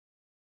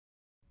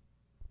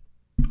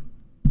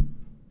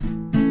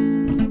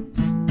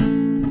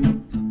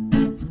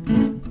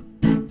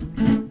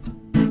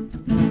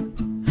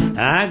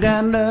I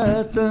got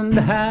nothing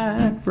to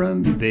hide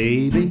from you,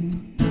 baby.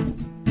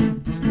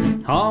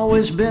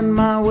 Always been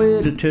my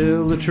way to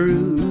tell the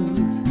truth.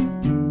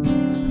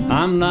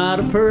 I'm not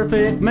a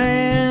perfect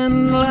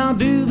man, I'll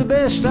do the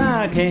best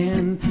I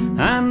can.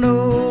 I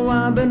know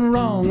I've been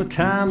wrong a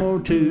time or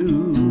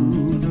two.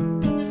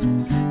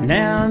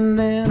 Now and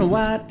then a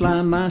white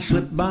lie might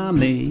slip by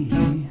me.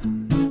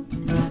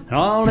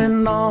 All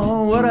in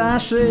all, what I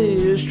say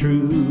is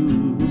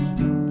true.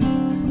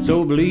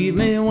 So believe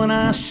me when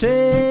I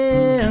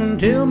say,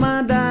 until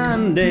my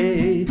dying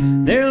day,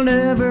 there'll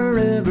never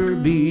ever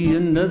be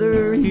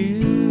another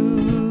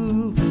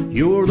you.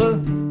 You're the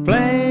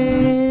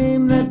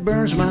flame that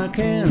burns my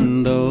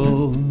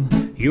candle.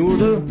 You're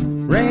the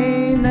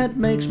rain that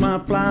makes my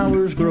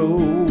flowers grow.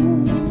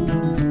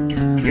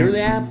 You're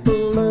the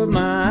apple of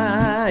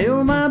my eye,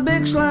 you're my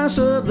big slice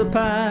of the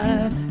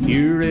pie.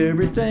 You're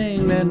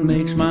everything that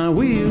makes my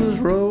wheels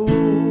roll.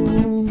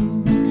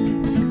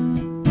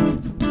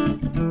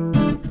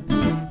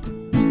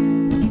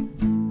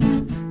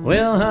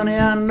 Well, honey,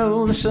 I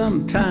know that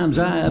sometimes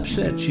I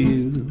upset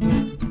you.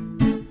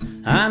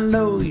 I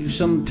know you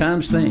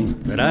sometimes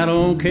think that I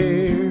don't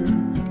care.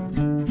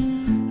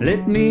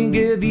 Let me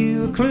give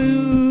you a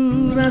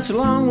clue that's a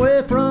long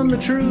way from the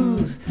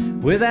truth.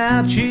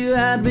 Without you,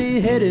 I'd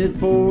be headed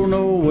for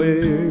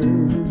nowhere.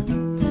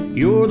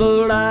 You're the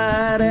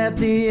light at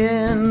the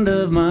end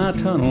of my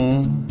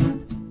tunnel.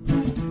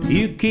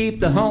 You keep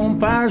the home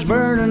fires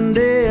burning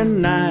day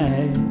and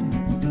night.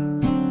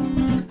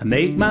 I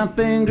make my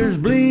fingers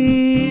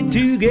bleed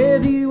to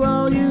give you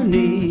all you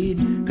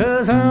need.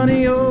 'Cause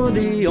honey, you're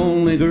the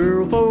only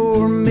girl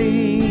for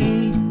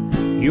me.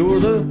 You're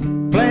the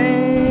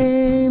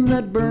flame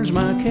that burns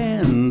my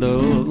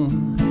candle.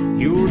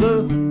 You're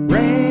the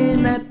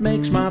rain that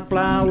makes my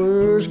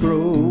flowers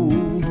grow.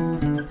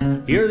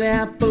 You're the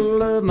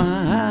apple of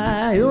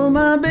my eye, you're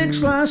my big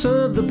slice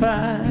of the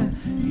pie.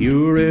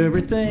 You're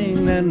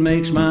everything that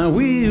makes my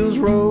wheels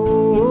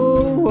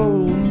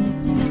roll.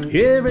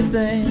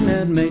 Everything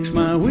that makes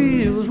my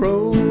wheels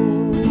roll.